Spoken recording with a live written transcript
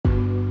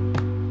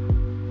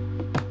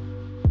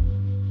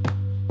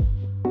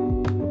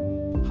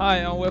Hi,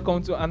 and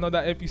welcome to another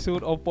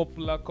episode of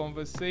Popular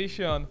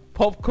Conversation.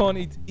 Popcorn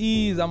it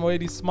is. I'm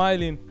already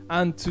smiling.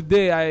 And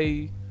today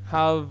I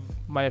have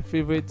my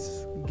favorite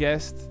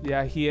guests. They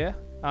are here.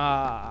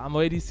 I'm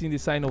already seeing the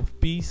sign of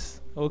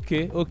peace.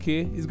 Okay.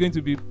 It's going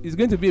to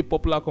be a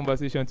popular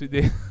conversation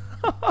today.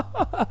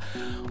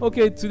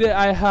 Okay, today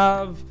I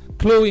have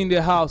Chloe in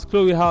the house.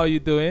 Chloe, how are you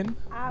doing?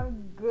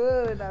 I'm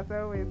good as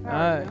always. How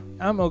are you?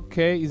 I'm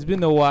okay. It's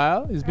been a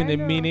while. It's been a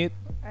minute.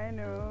 I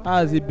know. How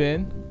has it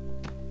been?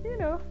 You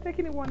know,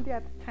 taking it one day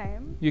at a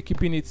time. You're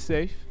keeping it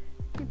safe?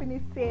 Keeping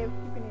it safe,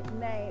 keeping it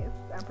nice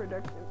and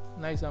productive.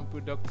 Nice and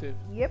productive.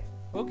 Yep.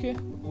 Okay,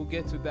 we'll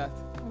get to that.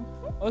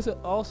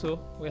 Mm-hmm. Also,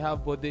 we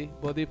have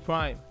Bode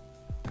Prime.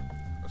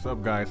 What's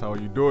up, guys? How are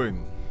you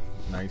doing?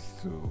 Nice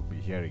to be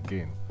here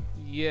again.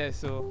 Yeah,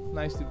 so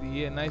nice to be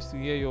here. Nice to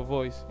hear your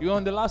voice. You were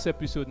on the last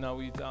episode now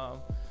with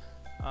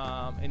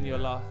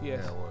Eniola.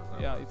 Yes.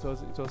 It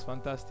was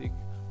fantastic.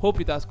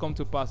 Hope it has come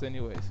to pass,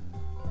 anyways.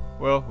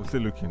 Well, we're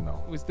still looking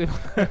now. We're still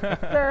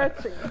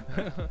Searching.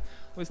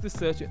 We're still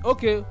searching.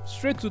 Okay,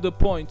 straight to the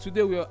point.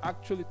 Today we are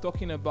actually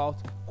talking about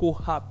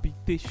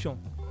cohabitation.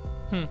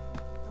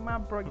 My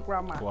broad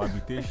grammar.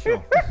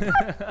 Cohabitation.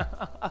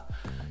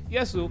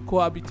 Yes, so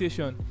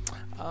cohabitation.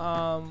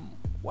 Why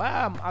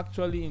I'm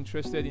actually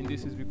interested in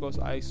this is because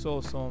I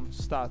saw some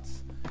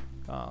stats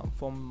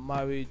from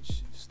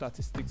marriage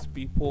statistics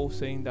people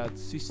saying that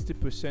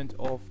 60%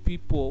 of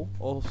people,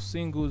 of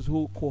singles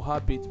who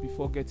cohabit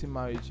before getting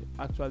married,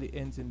 actually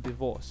ends in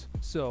divorce.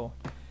 So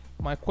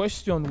my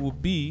question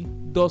would be,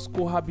 does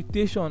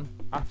cohabitation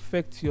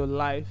affect your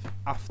life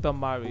after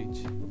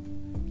marriage?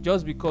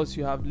 Just because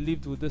you have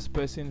lived with this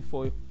person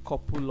for a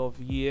couple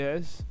of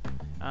years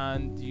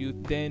and you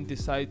then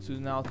decide to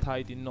now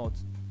tie the knot,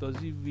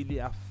 does it really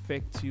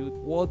affect you?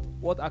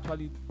 What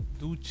actually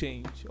do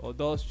change or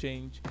does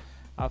change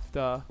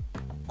after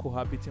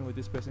cohabiting with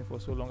this person for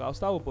so long? I'll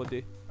start with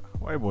Bode.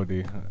 Why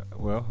body?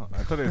 Well,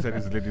 I thought I said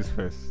it's ladies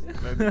first.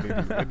 Let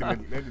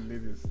the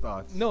ladies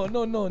start. No.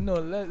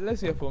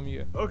 Let's hear from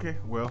you. Okay,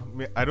 well,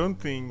 I don't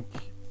think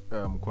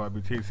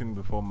cohabitating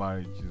before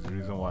marriage is the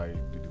reason why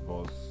the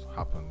divorce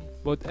happens.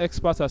 But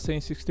experts are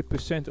saying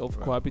 60% of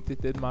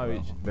cohabitated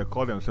marriage. Well, they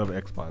call themselves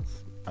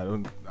experts. I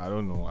don't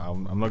know.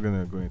 I'm not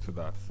gonna go into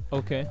that.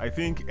 Okay. I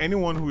think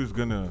anyone who is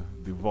gonna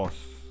divorce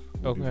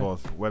will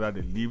divorce whether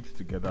they lived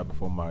together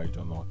before marriage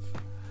or not,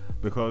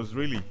 because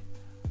really,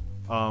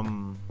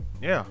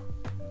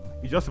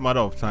 it's just a matter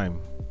of time.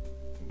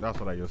 That's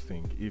what I just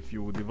think. If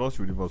you divorce,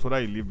 you divorce,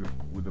 whether you live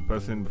with the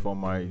person before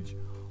marriage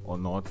or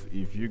not.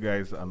 If you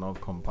guys are not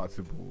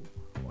compatible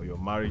or your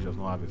marriage does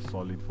not have a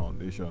solid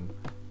foundation,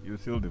 you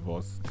still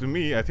divorce. To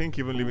me, I think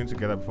even living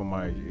together before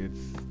marriage,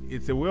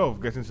 it's a way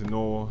of getting to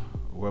know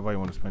whoever you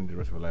want to spend the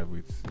rest of your life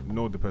with.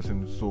 Know the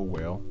person so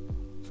well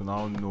to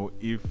now know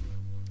if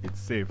it's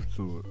safe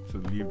to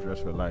live the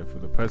rest of your life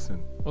with the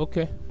person.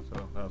 Okay.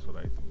 So that's what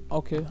I think.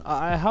 Okay.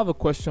 I have a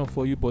question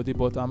for you, Bode,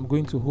 but I'm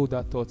going to hold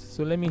that thought.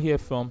 So let me hear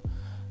from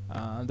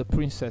the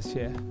princess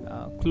here.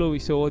 Chloe,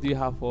 so what do you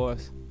have for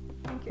us?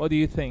 What do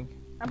you think?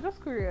 I'm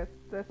just curious.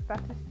 The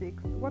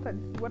statistics. What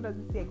does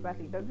it say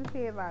exactly? Does it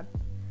say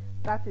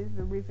that is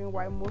the reason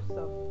why most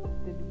of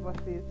the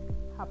divorces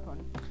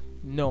happen?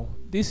 No,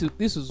 this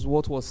is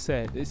what was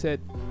said. They said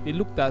they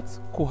looked at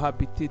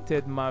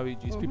cohabitated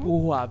marriages,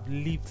 people who have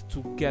lived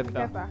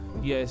together.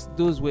 Yes,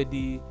 those were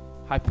the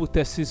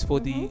hypothesis for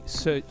the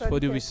search for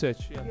the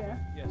research. Yeah.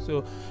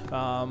 So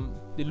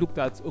they looked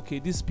at, okay,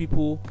 these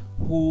people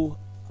who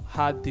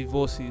had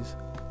divorces,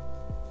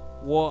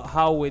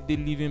 how were they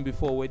living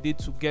before? Were they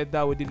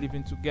together? Were they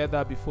living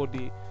together before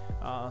they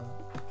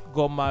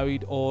got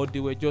married, or they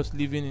were just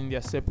living in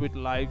their separate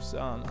lives?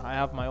 I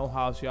have my own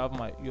house, you have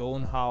your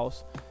own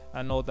house,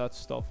 and all that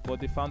stuff.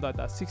 But they found out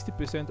that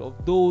 60%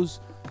 of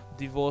those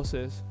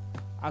divorces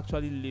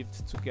actually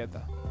lived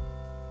together.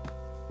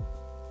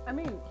 I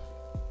mean,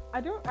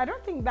 I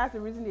don't think that's the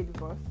reason they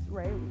divorced,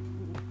 right?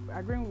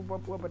 Agreeing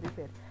with what Bode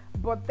said.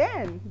 But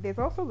then there's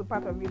also the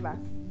part of it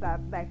that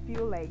I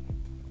feel like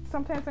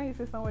sometimes when you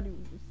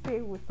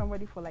stay with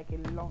somebody for like a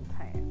long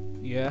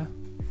time,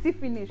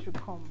 syphilis should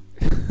come.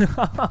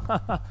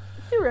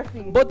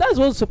 Seriously. But that's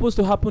what's supposed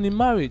to happen in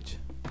marriage.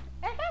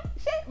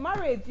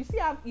 Marriage, you see,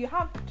 you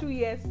have 2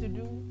 years to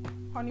do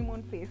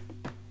honeymoon phase.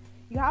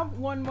 You have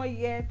 1 more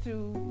year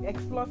to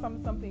explore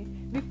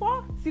something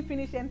before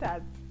syphilis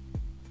enters.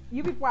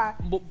 You people are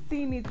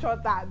seeing each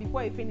other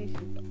before it finishes.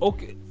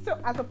 Okay. So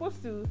as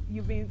opposed to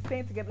you've been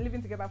staying together,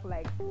 living together for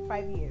like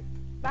 5 years.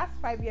 That's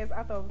 5 years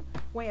out of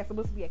when you're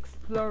supposed to be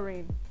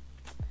exploring.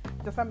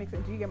 Does that make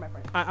sense? Do you get my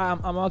point?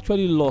 I'm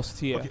actually lost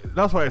here. Okay,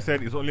 that's why I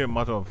said it's only a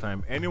matter of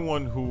time.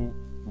 Anyone who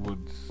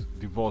would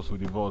divorce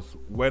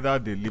whether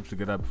they live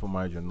together before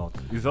marriage or not.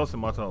 It's just a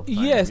matter of time.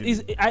 Yes,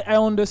 I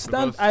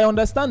understand. I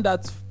understand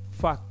that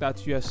fact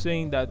that you are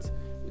saying that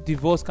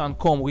divorce can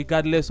come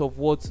regardless of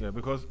what. Yeah,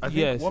 because I think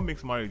Yes. what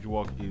makes marriage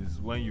work is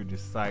when you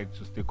decide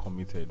to stay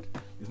committed.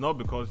 It's not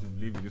because you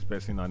live with this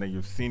person and then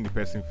you've seen the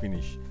person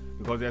finish.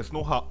 Because there's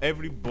no how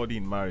everybody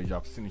in marriage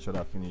have seen each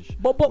other finish.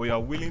 But you are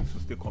willing to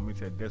stay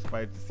committed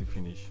despite the still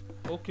finish.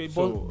 okay,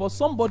 So- but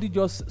some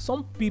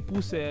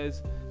people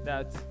says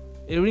that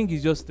a ring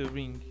is just a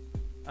ring,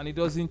 and it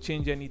doesn't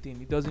change anything.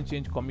 It doesn't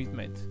change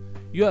commitment.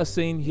 You are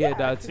saying here Yeah,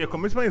 that Yeah,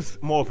 commitment is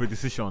more of a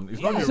decision.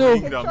 It's not Yeah. a So-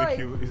 ring It's a that make choice.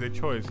 you. It's a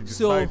choice. You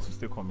So- decide to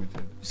stay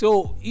committed.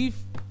 so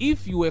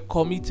if you were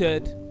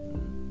committed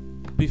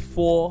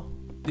before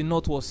the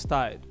knot was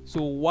tied,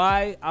 so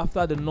why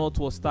after the knot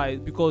was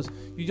tied? Because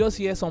you just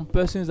hear some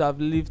persons have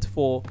lived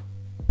for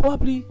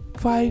probably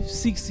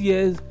 5-6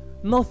 years,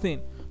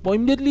 nothing, but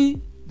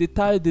immediately they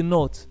tie the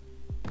knot.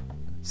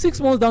 6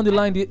 months down the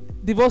line, the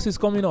divorce is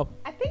coming up.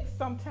 I think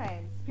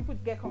sometimes people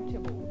get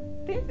comfortable.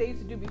 Things they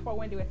used to do before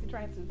when they were still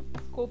trying to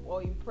scope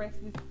or impress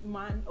this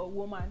man or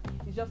woman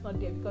is just not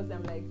there because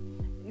I'm like,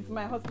 it's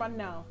my husband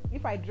now.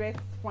 If I dress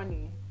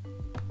funny,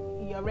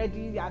 he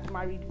already has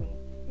married me.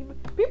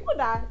 People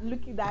that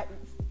looking that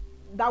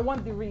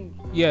want the ring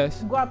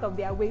Yes. go out of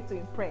their way to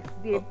impress.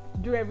 They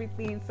do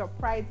everything,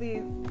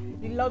 surprises.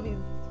 The love is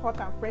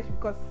hot and fresh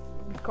because.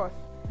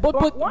 But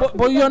once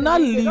but you you're get the not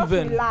ring, they just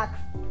leaving. relax.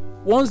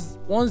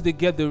 Once they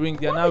get the ring,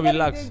 they are now Once they get it,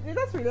 relaxed. They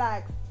just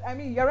relax. I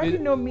mean, you already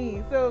They- know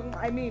me, so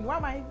I mean, why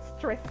am I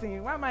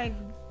stressing? Why am I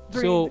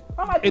doing? So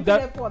why am I a, putting di-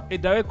 effort? a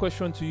direct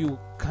question to you: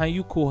 can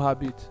you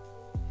cohabit?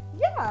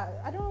 Yeah,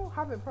 I don't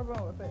have a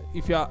problem with it.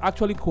 If you are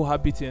actually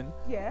cohabiting,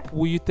 Yeah.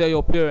 will you tell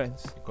your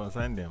parents? You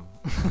consign them.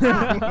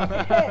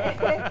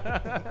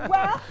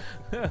 Well,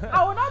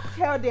 I will not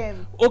tell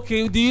them.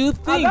 Okay, do you I'll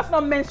think? just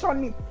not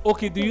mention it.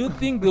 Okay, do you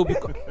think they'll be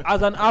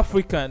as an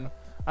African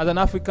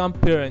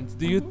parent?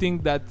 Do you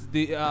think that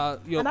they are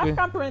An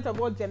African parent of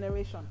what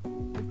generation?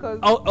 Because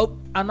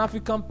an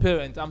African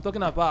parent? I'm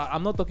talking about.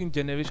 I'm not talking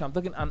generation. I'm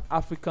talking an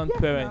African Yes,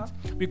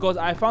 parent, because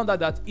I found out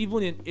that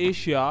even in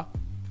Asia,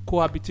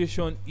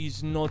 cohabitation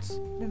is not. it's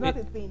not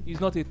a thing. It's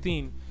not a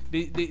thing.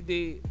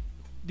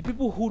 The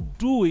people who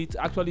do it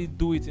actually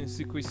do it in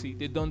secrecy.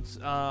 They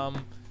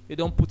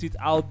don't put it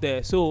out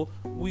there. So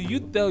will you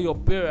tell your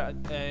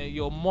parent,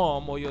 your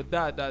mom or your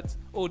dad that,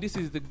 oh, this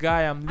is the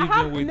guy I'm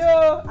living with?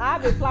 No, I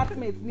have a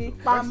flatmate,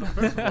 Nick. Bam.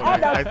 First of all, All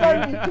that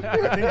I think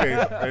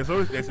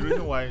story. there's a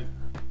reason why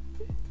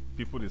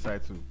people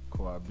decide to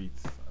cohabit.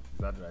 Is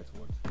that the right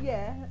word?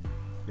 Yeah.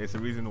 There's a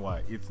reason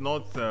why. It's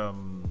not.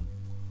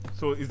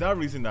 So is that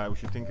reason that we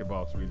should think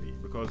about really?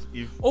 Because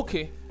if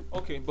Okay,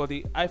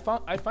 buddy. I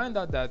find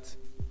out that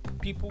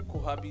people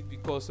cohabit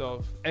because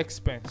of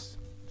expense.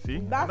 see,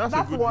 That's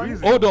a good one.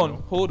 reason.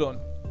 Hold on.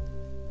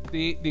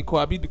 They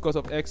cohabit because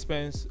of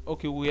expense.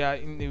 Okay, we are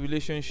in a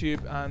relationship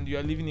and you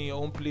are living in your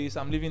own place.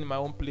 I'm living in my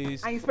own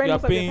place. And you spend are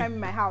most of your time in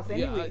my house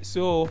Yeah, anyway.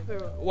 so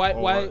So- why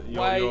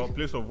Or your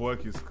place of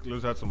work is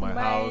closer to my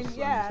Mine, house.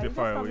 yeah, and you it's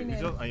stay far just away. It's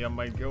convenient. just, and you're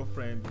my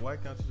girlfriend. Why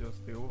can't you just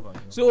stay over? You know?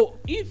 So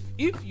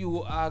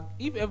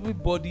if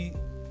everybody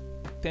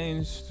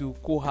tends to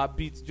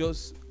cohabit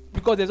just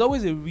because there's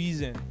always a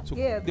reason to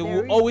Yeah, there there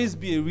will is. always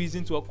be a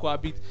reason to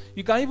cohabit.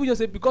 You can even just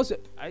say because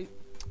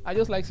I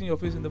just like seeing your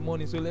face in the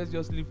morning, so let's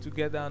just live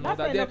together and all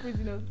That's that. enough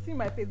reason. To see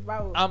my face.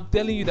 Wow. I'm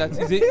telling you that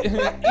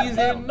is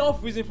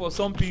enough reason for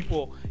some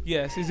people.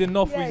 Yes, it's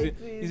enough Yeah, reason.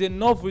 it is. It's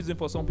enough reason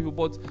for some people.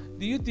 But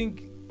do you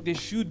think there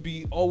should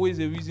be always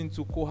a reason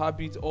to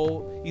cohabit,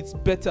 or it's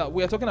better?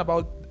 We are talking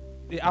about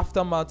the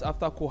aftermath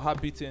after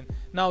cohabiting.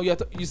 Now you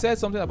said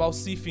something about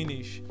see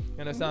finish. You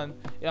understand?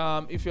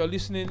 If you're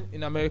listening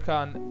in America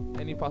and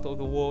any part of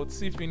the world,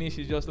 see finish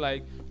is just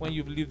like when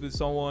you've lived with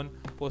someone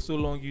for so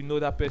long, you know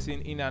that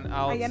person in and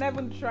out. And you're not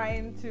even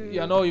trying to.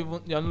 You're no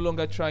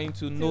longer trying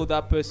to know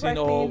that person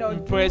or do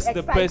impress the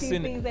exciting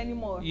person. things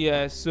anymore.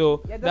 Yes,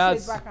 so You're just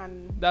that's laid back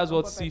and that's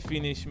what perfect. see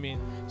finish mean.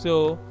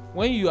 So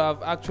when you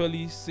have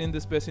actually seen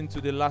this person to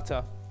the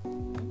latter,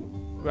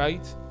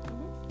 right?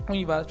 When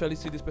you've actually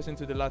seen this person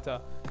to the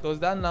latter, does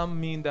that now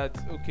mean that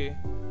okay,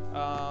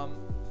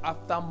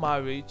 after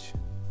marriage,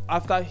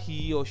 after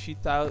he or she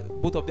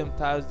both of them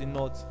ties the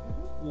knot,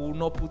 will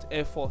not put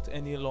effort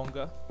any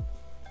longer?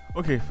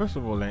 Okay, first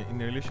of all,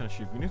 in a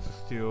relationship, you need to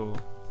still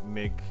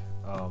make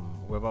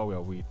whoever we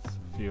are with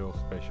feel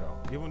special.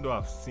 Even though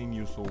I've seen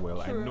you so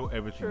well, True, I know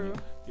everything. true.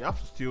 You have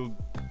to still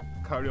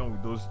carry on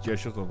with those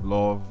gestures of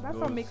love. That's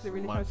what those makes the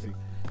relationship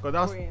Because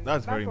going.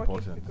 that's very what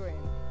keeps important. it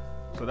going.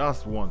 So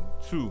that's one.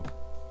 Two,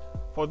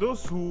 for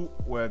those who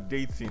were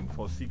dating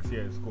for 6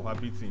 years,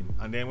 cohabiting,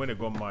 and then when they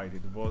got married, they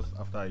divorced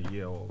after a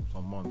year or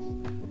some months.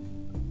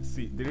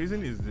 See, the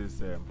reason is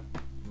this: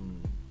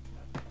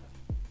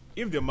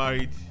 if they're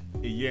married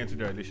a year into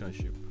their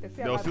relationship, They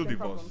they'll have still the same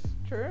divorce.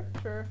 problems.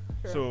 True.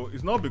 So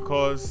it's not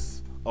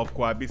because of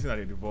cohabiting that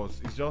they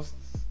divorce. It's just,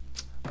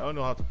 I don't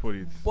know how to put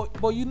it.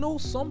 But you know,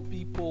 some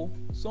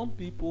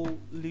people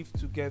live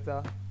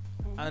together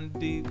and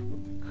they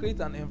create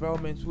an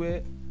environment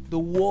where the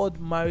word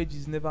marriage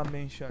is never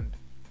mentioned.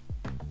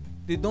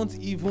 They don't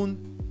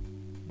even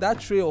that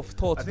tray of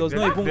thought I think does they-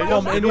 not even they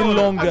come just- any they don't want-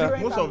 longer.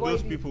 Most of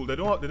those Avoid it. people, they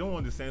don't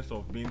want the sense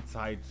of being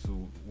tied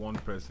to one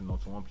person or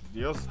to one place.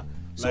 They just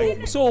So,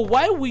 like so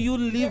why will you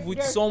live There- with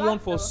there's someone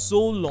that for though.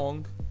 so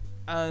long,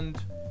 and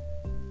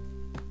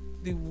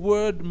the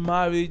word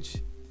marriage?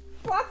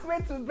 First way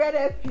to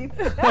benefit.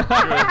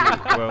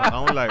 well, I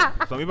don't like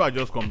some people are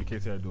just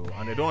complicated though,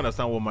 and they don't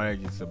understand what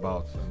marriage is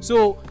about. And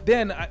So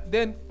then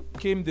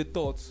came the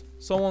thought.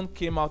 Someone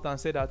came out and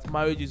said that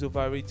marriage is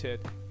overrated.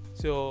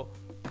 So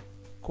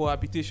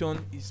cohabitation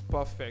is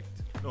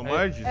perfect. no, I-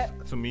 marriage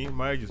is to me,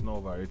 marriage is not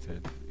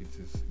overrated. It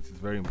is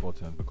very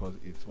important because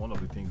it's one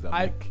of the things that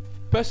I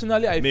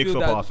personally I makes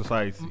feel up that our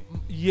society.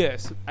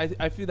 yes,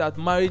 I feel that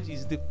marriage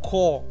is the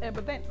core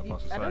But then Of our I don't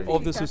society. think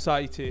of the you can-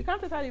 society. You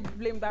can't totally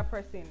blame that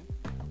person.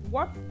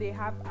 What they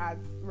have as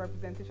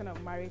representation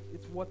of marriage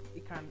is what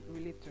it can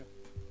relate to,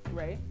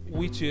 right?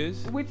 Which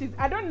is Which is,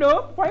 I don't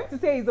know, for him to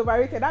say he's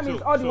overrated, that means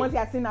So- all the so- ones he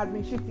has seen has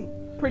been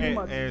shitty, pretty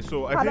much.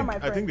 So Pardon my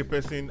I think the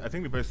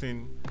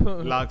person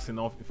lacks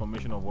enough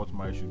information of what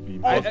marriage should be.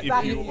 Because if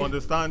Exactly. you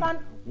understand Can-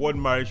 what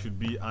marriage should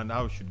be and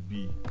how it should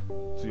be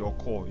to your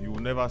core, you will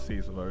never say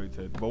it's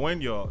overrated. But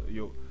when you're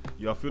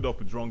filled up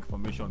with wrong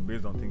information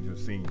based on things you're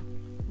seeing,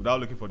 without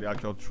looking for the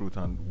actual truth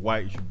and why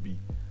it should be,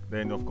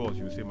 then of course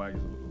you will say marriage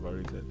is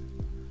overrated.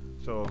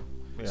 So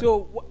yeah.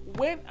 so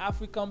when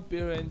African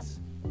parents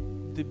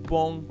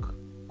debunk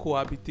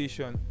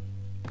cohabitation,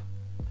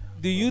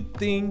 do you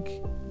think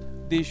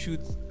they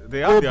should they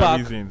go have their back?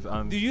 reasons,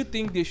 and Do you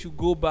think they should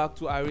go back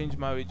to arranged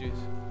marriages?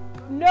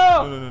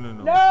 No! no.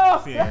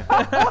 No! See, eh,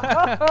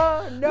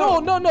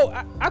 No.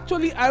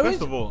 Actually, first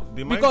arranged of all,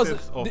 the because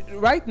mindset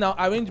of right now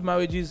arranged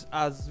marriages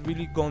has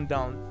really gone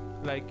down.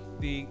 Like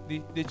the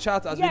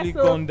chart has Yeah, really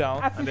so gone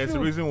down. as and it there's a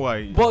should. reason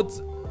why. But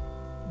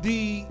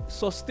the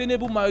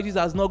sustainable marriages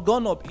has not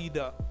gone up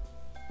either.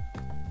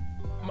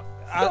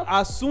 So-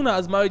 As soon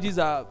as marriages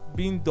are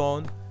being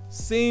done,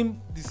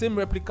 the same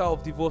replica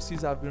of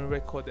divorces have been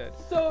recorded.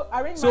 So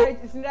arranged So- marriage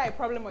is neither a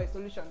problem or a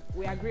solution.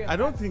 We agree on I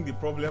don't that. think the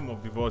problem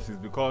of divorce is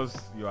because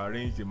you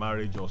arranged a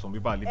marriage or some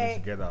people are living Eh,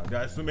 together.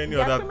 There are so many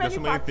there are other so there's so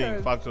many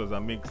many factors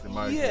that makes the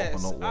marriage work or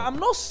Yes, not work. I'm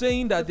not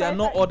saying that there are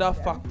not Society- other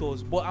yeah.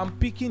 factors, but I'm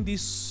picking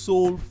this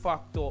sole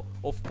factor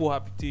of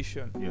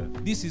cohabitation. Yes.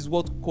 This is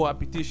what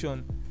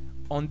cohabitation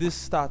on this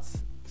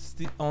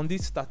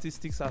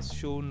statistics has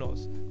shown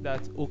us,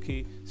 that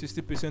okay,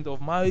 60%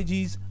 of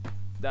marriages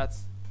that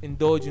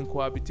indulge in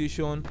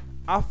cohabitation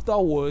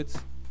afterwards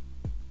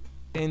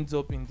ends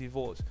up in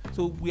divorce.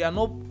 So we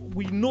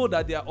know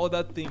that there are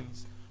other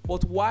things,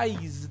 but why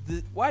is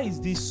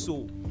this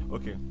so?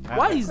 Okay.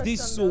 Why is this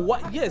Question so? though.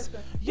 What? I have a Yes,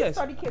 question. yes. This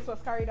study case was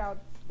carried out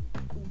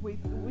with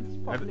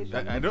which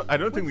population? I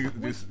don't think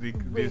Which the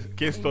race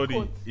case in study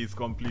quotes? is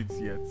complete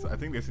yet. I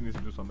think they still need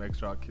to do some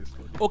extra case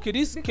study. Okay,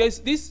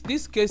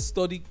 this case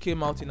study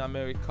came out in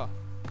America.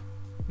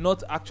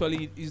 Not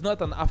actually, it's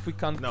not an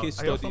African Now, case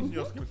something study.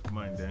 just came to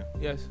mind there.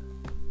 Yes.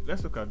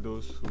 Let's look at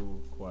those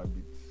who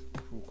cohabit.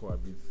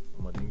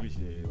 But English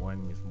they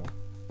whine me small.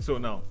 So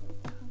now,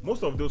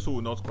 most of those who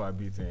will not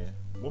cohabit,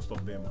 most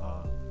of them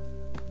are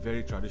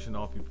very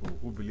traditional people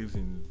who believes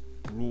in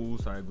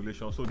rules and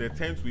regulations. So they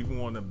tend to even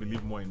want to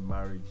believe more in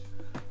marriage.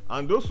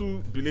 And those who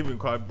believe in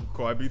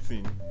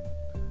cohabiting,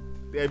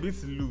 they're a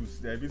bit loose,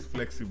 they're a bit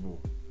flexible,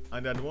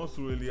 and they're the ones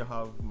who really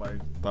have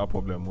that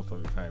problem most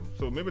of the time.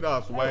 So maybe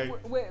that's why.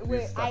 Wait.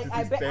 the I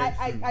statistics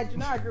tend to- I do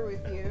not agree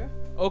with you.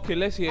 Okay,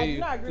 let's hear I do you.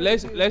 not agree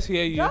Let's with you. let's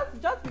hear you.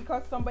 Just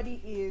because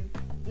somebody is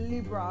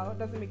liberal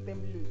doesn't make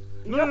them loose.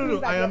 It No, just no,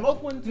 means that I they're am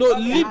not- open to No, other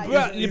liberal-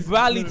 ideas. It's-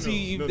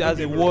 liberality, if don't there's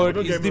get a me wrong, word,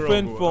 don't is get me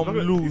different wrong, from I'm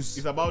not gonna- loose.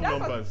 It's about That's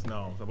what- numbers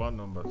now. It's about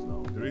numbers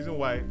now. The reason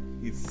why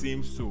it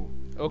seems so.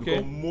 Okay.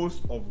 Because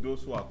most of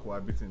those who are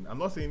cohabiting, I'm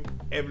not saying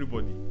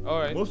everybody. All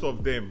right. Most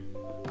of them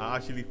are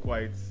actually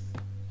quite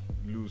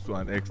loose to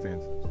an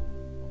extent.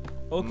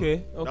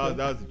 Okay. Okay.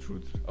 That's the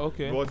truth.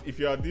 Okay. But if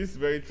you are this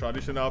very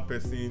traditional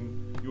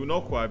person, you will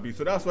not cohabit.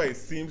 So that's why it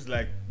seems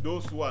like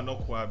those who are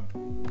not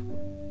cohabiting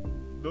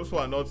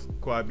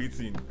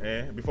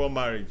before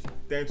marriage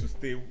tend to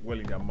stay well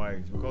in their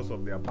marriage because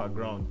of their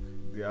background.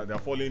 They are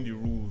following the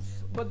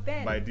rules But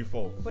then, by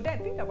default. but then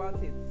think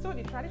about it. So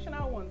the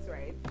traditional ones,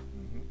 right?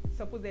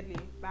 Supposedly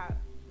that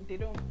they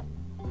don't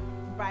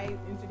buy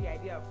into the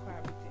idea of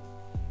cohabiting.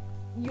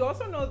 You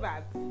also know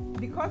that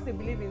because they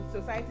believe in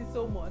society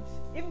so much,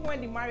 even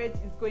when the marriage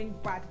is going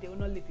bad, they will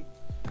not leave it.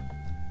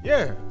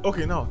 Yeah.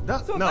 Okay. Now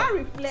So that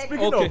reflects-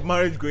 Speaking Okay. of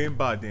marriage going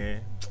bad,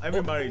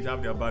 every marriage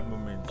have their bad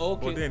moments.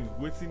 Okay. But then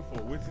waiting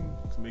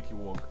to make it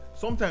work.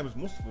 Sometimes,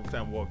 most of the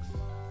time, works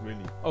really.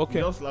 Okay.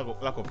 It's just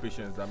lack of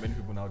patience that many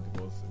people now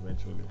divorce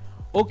eventually.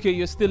 Okay,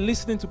 you're still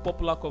listening to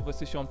Popular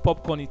Conversation,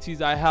 Popcorn It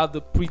Is. I have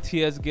the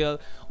prettiest girl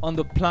on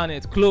the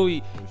planet.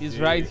 Chloe is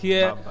right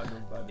here.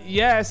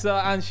 Yes,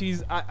 and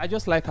I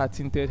just like her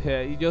tinted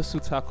hair. It just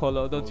suits her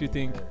color, don't you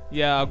think? hair.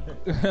 Yeah.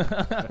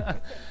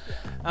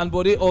 And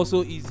Bode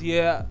also is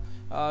here.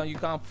 You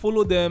can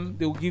follow them.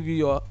 They will give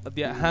you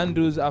their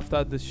handles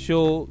after the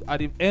show. At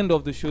the end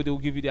of the show, they will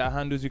give you their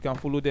handles. You can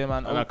follow them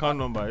An account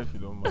number if you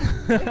don't mind.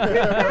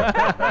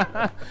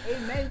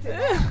 Amen to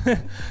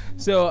that.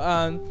 So,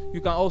 and you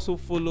can also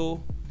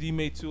follow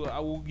D-Mate too. I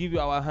will give you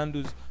our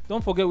handles.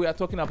 Don't forget, we are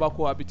talking about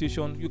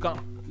cohabitation. You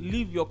can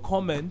leave your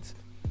comment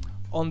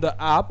on the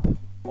app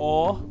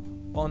or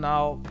on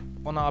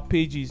our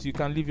pages. You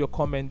can leave your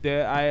comment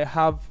there. I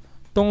have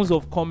tons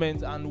of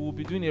comments, and we'll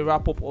be doing a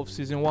wrap-up of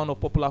season 1 of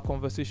Popular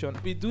Conversation.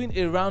 We'll be doing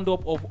a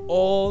roundup of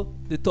all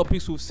the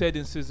topics we've said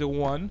in season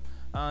 1,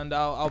 and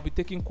I'll be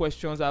taking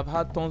questions. I've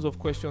had tons of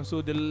questions,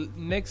 so the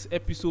next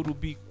episode will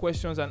be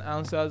questions and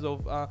answers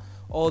of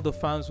all the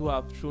fans who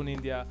have thrown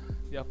in their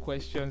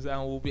questions, and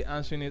we'll be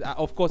answering it.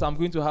 Of course, I'm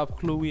going to have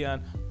Chloe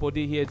and Bode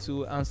here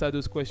to answer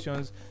those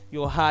questions,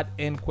 your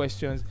hard-end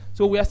questions.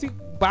 So we are still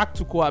back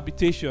to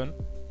cohabitation.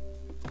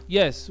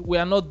 Yes, we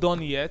are not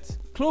done yet.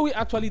 Chloe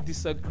actually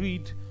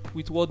disagreed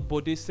with what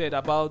Bode said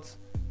about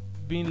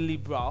being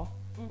liberal.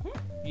 Mm-hmm.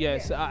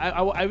 Yes, Yeah.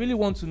 I really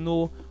want to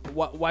know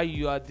why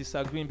you are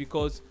disagreeing,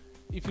 because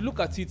if you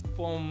look at it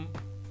from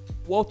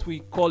what we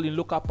call in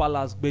local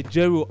parlance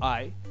Gbejero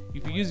eye,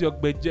 if you use your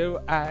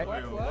Gbejero eye,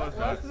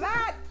 What's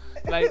that?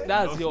 like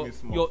that's Lost your me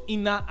small. your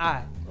inner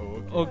eye.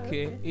 Oh,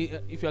 Okay,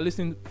 if you're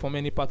listening from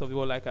any part of the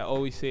world, like I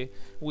always say,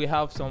 we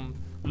have some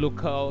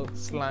local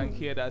slang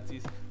here that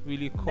is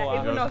really core.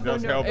 even Just, also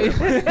just know.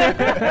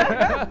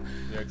 help them.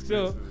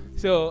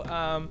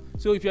 So,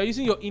 so if you're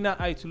using your inner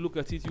eye to look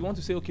at it, you want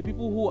to say, okay,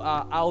 people who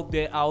are out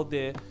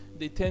there,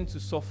 they tend to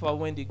suffer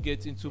when they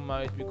get into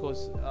marriage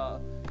because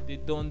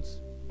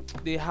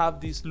they have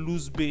this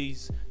loose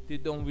base. They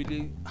don't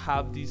really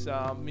have this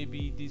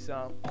maybe this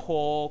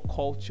core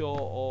culture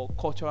or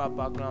cultural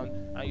background,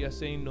 and you're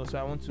saying no. So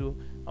I want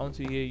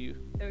to hear you.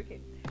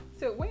 Okay.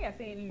 So when you're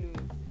saying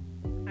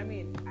lose, I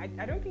mean,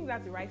 I don't think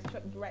that's the right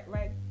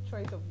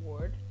choice of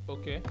word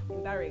Okay.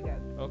 in that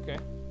regard. Okay.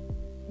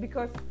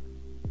 Because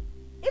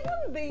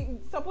even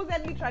the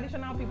supposedly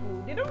traditional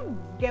people, they don't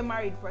get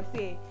married per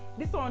se.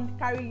 This one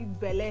carried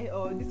belle,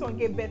 or this one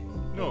gave birth,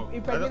 No,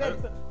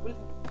 impregnated.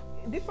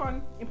 This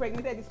one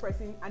impregnated this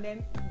person, and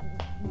then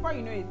before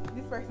you know it,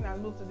 this person has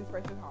moved to this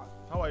person's house.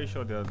 How are you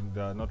sure they're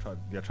not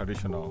they're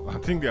traditional? I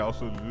think they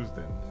also lose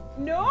them.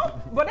 No,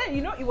 but then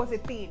it was a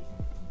thing.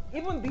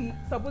 Even the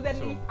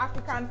supposedly So-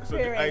 African so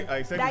parents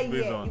I said that this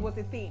based year, on- it was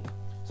a thing.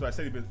 So I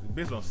said it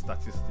based on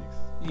statistics.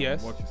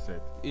 Yes. What you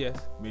said.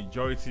 Yes.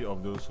 Majority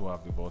of those who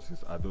have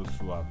divorces are those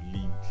who have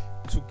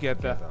lived.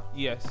 Together. Together.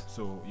 Yes.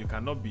 So you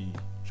cannot be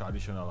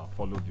traditional and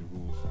follow the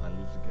rules and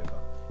live together.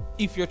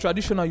 If you're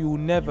traditional, you will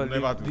never You will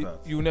never live- do that.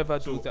 You will never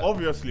So do that.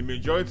 obviously,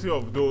 majority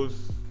of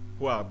those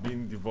who are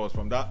being divorced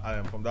from that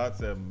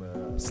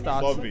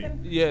Start. survey,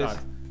 Yes.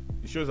 start,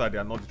 it shows that they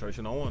are not the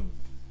traditional ones.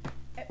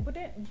 But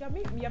then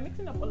you're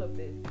mixing up all of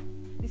this.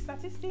 The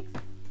statistics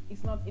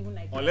is not even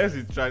like Unless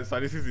the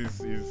statistics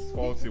is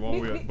faulty one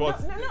way. Or,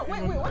 but no,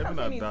 wait. What I'm even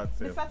saying is at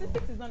the that,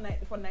 statistics is not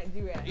for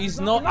Nigeria. It's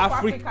not for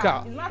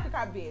Africa. It's not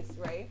Africa based,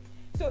 right?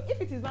 So if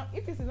it is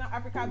not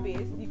Africa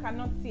based, you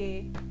cannot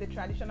say the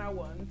traditional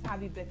ones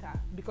have it better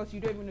because you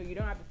don't even know. You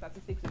don't have the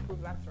statistics to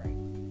prove that's right,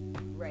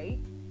 right?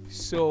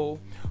 So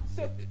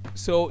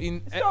So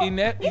if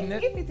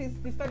if it is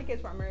the study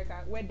case for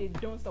America where they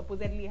don't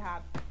supposedly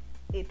have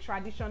a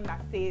tradition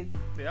that says,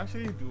 they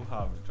actually do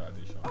have a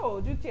tradition. oh,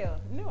 do tell,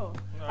 no.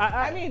 No.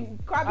 I mean,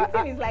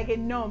 cohabiting is like a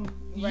norm,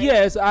 right?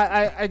 yes,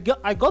 I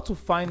got to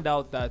find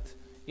out that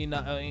in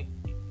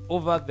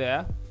over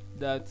there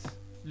that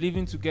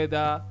living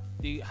together,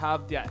 they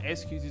have their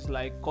excuses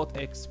like cut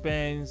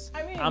expense,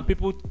 I mean- and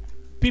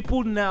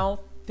people now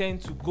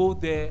tend to go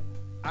there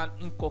and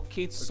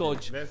inculcate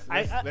such. let's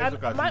And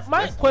look at my this.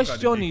 my Let's look at the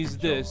question big is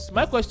picture. this.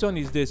 My question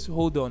is this.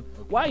 Hold on.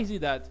 Why is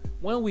it that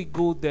when we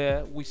go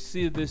there, we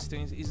see these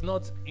things? It's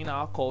not in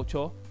our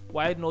culture.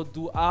 Why not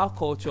do our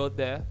culture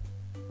there?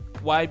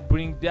 Why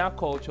bring their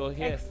culture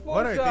here?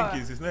 What I Exposure.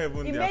 think is, it's not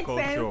even It their makes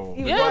culture. sense.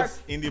 It Yes.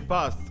 works. In the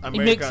past, It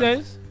Americans. makes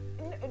sense.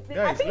 I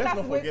Guys, think let's that's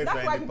not why- forget that's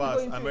that why in the people go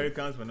past, into it.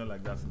 Americans were not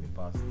like that in the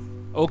past.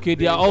 Okay,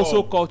 they They are also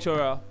evolved.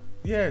 cultural.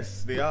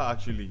 Yes, they are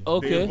actually.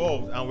 Okay. They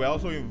evolved, and we're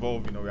also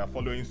involved. We are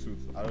following suit.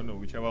 I don't know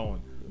whichever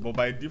one. But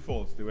by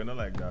default, they were not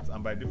like that,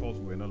 and by default,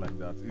 we were not like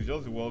that. It's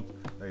just the world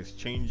that is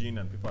changing,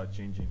 and people are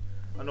changing.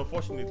 And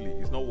unfortunately,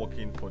 it's not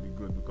working for the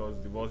good because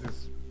divorce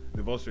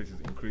rate is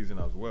increasing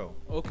as well.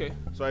 Okay.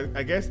 So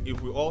I guess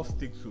if we all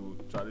stick to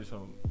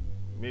tradition,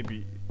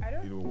 maybe I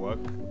don't- it will work,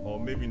 or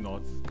maybe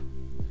not.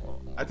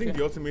 I think Okay.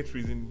 the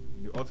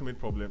ultimate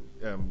problem,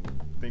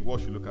 think what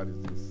should look at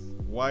is this: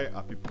 why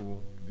are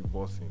people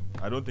divorcing?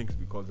 I don't think it's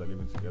because they're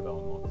living together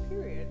or not.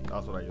 Period.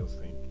 That's what I just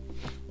think.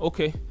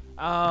 Okay.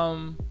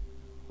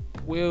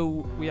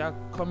 We are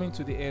coming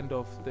to the end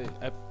of the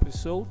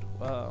episode.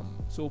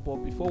 So, but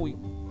before we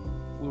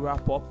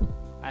wrap up,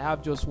 I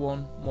have just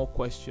one more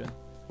question.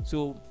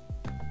 So,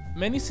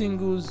 many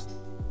singles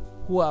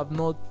who have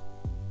not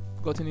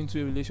gotten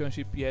into a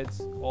relationship yet,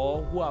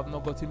 or who have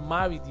not gotten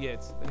married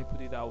yet, let me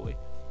put it that way,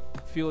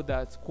 feel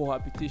that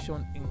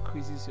cohabitation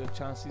increases your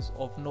chances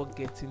of not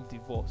getting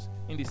divorced.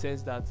 In the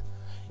sense that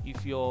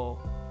if your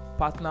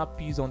partner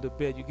pees on the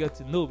bed, you get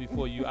to know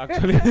before you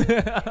actually.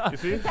 You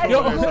see? Test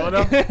So the there's good.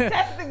 another,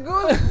 Test the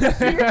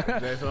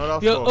good. there's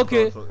another Yo, source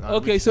okay, also, and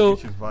okay, which, so-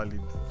 which is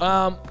valid.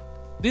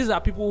 These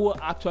are people who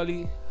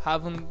actually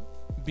haven't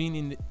been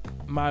in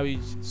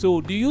marriage.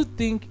 So do you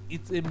think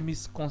it's a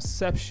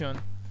misconception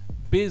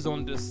based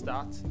on the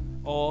start,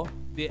 or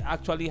they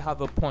actually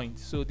have a point?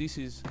 So this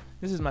is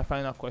my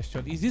final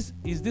question. Is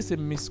this a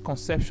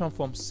misconception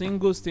from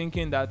singles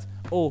thinking that,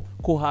 oh,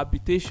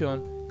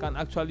 cohabitation can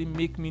actually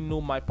make me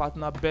know my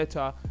partner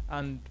better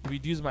and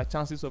reduce my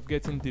chances of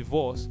getting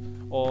divorced,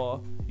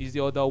 or is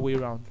the other way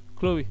around?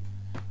 Chloe,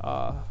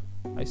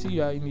 I see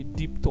you are in a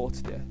deep thought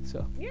there.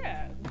 So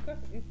Yeah, because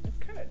it's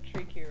kind of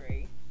tricky,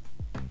 right?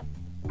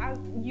 As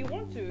you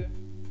want to,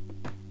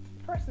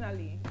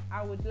 personally,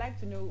 I would like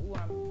to know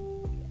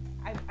who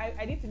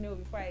I need to know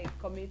before I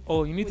commit.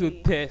 oh, you need to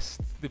fully.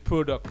 test the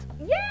product.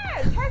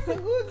 Yeah, test the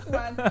goods,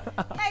 man.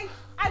 Like,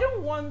 I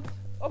don't want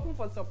open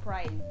for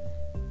surprise.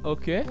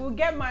 Okay. We'll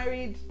get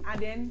married, and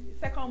then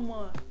second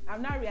month,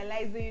 I'm now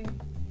realizing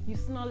you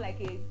smell like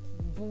a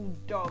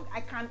bulldog.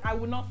 I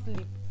will not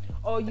sleep.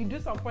 Or you do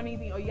some funny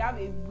thing, or you have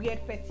a weird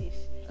fetish.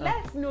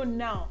 Let's know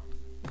now.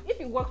 If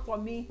it works for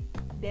me,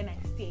 then I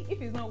stay.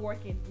 If it's not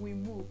working, we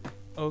move.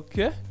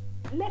 Okay.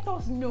 Let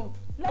us know.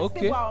 Let's Okay.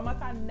 say about our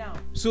matter now.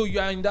 So you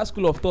are in that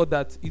school of thought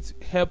that it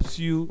helps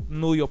you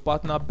know your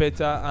partner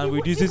better and It would-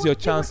 reduces it would- your it would-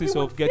 chances it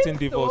would of getting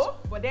seem divorced. so,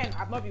 but then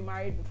I've not been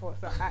married before,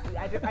 so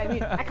I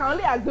mean, I can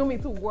only assume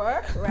it will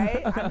work,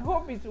 right? And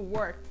hope it will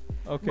work.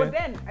 Okay. But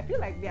then I feel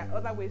like there are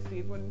other ways to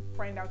even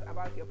find out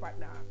about your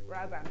partner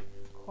rather than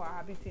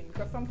cohabiting,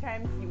 because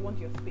sometimes you want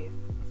your space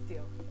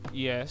still.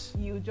 Yes.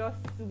 You just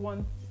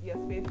want your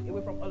space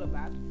away from all of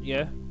that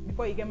Yeah.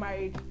 before you get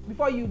married.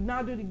 Before you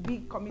now do the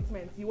big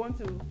commitments, you want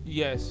to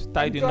Yes.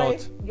 Tie the enjoy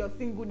knot. your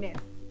singleness.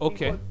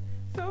 Okay. Because-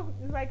 So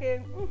it's like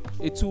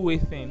A two-way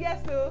thing.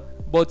 yes, so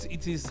But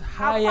it is I'll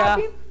higher.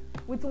 cohabit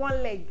with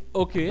one leg.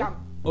 Okay. Damn.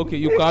 Okay.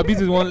 You cohabit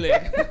with one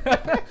leg.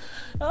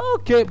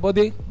 Okay,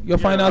 buddy. Your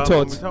final With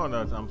thoughts.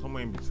 that, I'm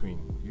somewhere in between.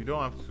 You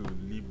don't have to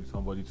live with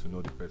somebody to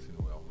know the person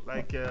well.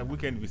 Like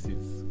weekend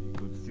visits, you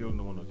could still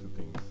know one or two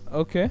things.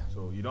 Okay.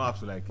 So you don't have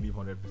to like live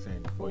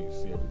 100% before you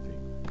see everything.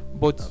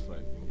 But That's what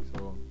I think.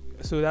 So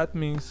so that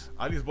means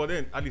at least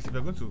if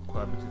you're going to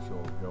cohabit with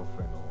your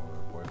girlfriend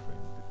or boyfriend,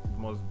 it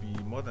must be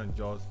more than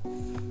just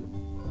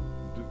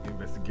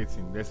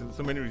investigating. There's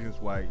so many reasons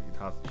why it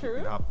has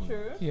True. to happen.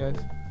 True. yes.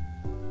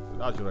 So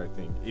that's what I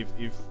think. If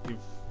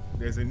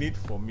there's a need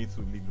for me to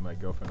live with my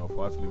girlfriend or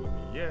for her to live with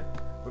me, yeah.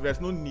 But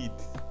there's no need.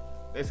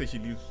 Let's say she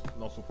lives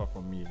not so far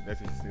from me. Let's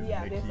say she lives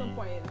Yeah, in there's no Lekki.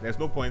 point. There's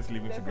no point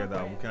living There's no together.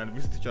 point. We can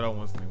visit each other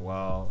once in a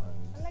while,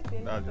 I and like the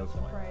that's element of just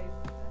fine. surprise.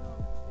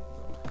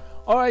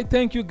 All right,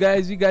 thank you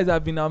guys. You guys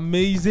have been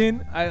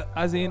amazing.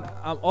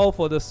 I'm all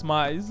for the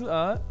smiles.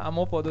 I'm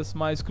all for the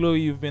smiles. Chloe,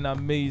 you've been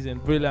amazing,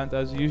 brilliant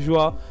as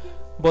usual.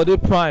 Body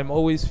Prime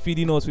always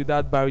feeding us with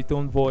that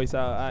baritone voice.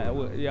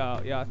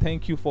 Yeah.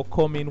 Thank you for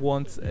coming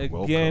once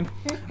again.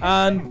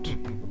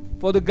 And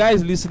for the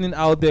guys listening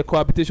out there,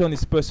 cohabitation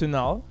is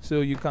personal,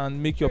 so you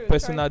can make your True,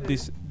 personal try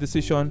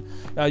decision.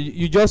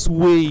 You just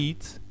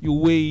wait. You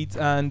wait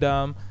and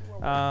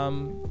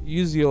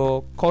use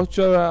your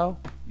cultural,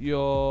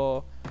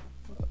 your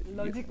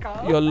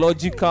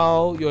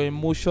logical, your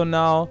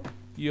emotional,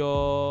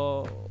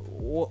 your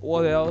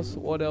what else?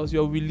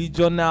 Your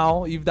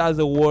religional, if that's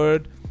a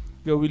word,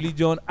 your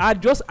religion.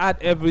 Just add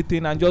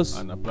everything and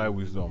apply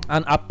wisdom.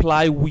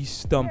 apply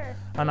wisdom Yeah,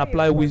 and yeah,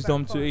 apply it's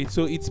wisdom important. to it.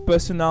 So it's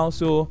personal.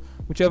 So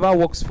whichever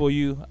works for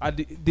you. At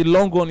the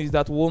long run is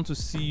that we want to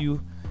see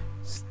you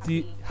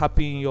still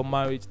happy in your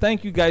marriage.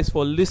 Thank you guys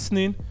for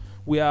listening.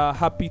 We are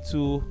happy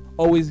to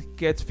always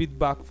get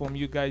feedback from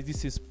you guys.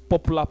 This is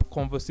Popular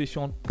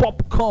Conversation.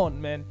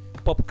 Popcorn, man.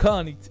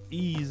 Popcorn, it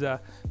is.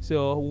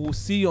 So we'll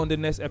see you on the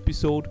next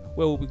episode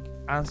where we'll be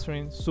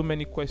answering so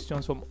many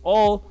questions from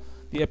all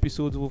the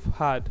episodes we've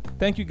had.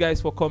 Thank you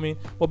guys for coming.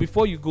 But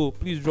before you go,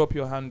 please drop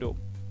your handle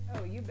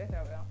Oh, you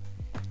better well.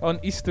 on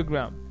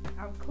Instagram.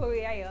 I'm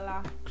Chloe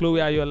Ayola. Chloe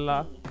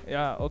Ayola.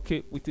 Yeah,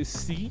 okay, with a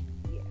C.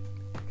 Yes.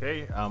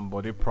 Okay,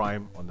 Body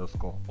Prime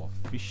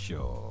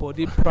 _official.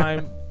 Body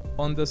Prime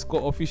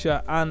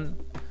 _official.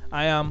 And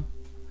I am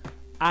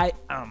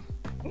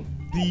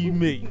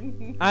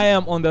D-May. I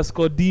am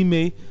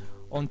 _D-May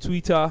on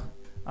Twitter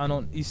and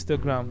on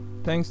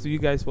Instagram. Thanks to you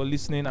guys for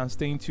listening and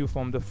staying tuned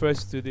from the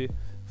first to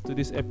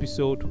this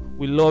episode.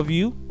 We love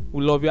you.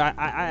 We love you.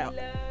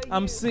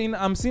 I'm seeing my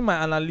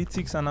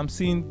analytics and I'm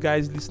seeing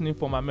guys listening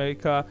from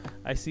America.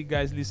 I see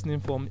guys listening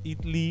from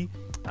Italy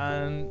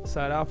and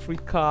South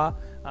Africa.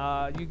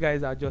 You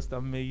guys are just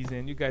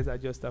amazing. You guys are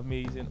just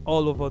amazing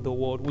all over the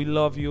world. We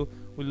love you.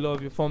 We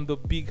love you from the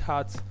big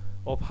heart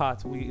of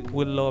heart. We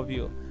love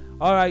you.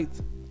 All right.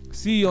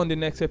 See you on the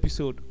next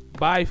episode.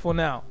 Bye for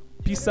now.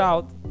 Peace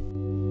out.